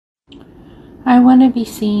I want to be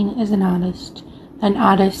seen as an artist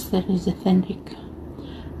that is authentic,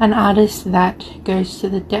 an artist that goes to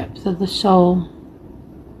the depth of the soul,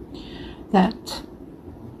 that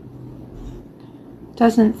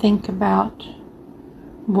doesn't think about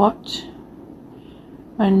what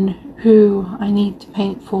and who I need to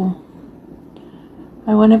paint for.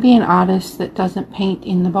 I want to be an artist that doesn't paint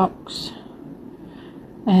in the box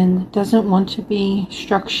and doesn't want to be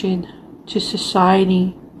structured to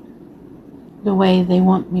society the way they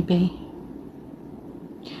want me to be.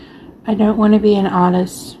 I don't want to be an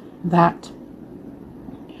artist that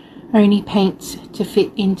only paints to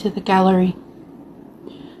fit into the gallery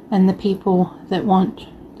and the people that want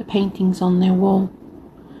the paintings on their wall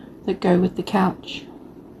that go with the couch.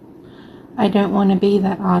 I don't want to be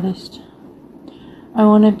that artist. I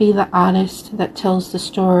want to be the artist that tells the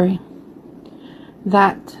story,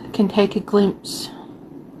 that can take a glimpse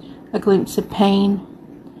of pain,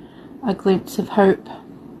 a glimpse of hope,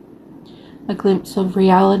 a glimpse of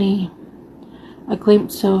reality, a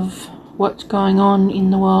glimpse of what's going on in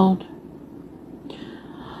the world.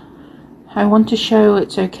 I want to show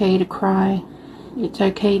it's okay to cry, it's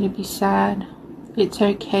okay to be sad, it's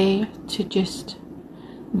okay to just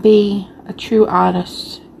be a true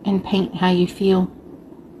artist and paint how you feel,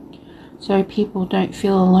 so people don't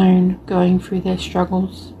feel alone going through their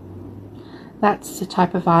struggles. That's the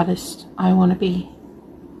type of artist I want to be.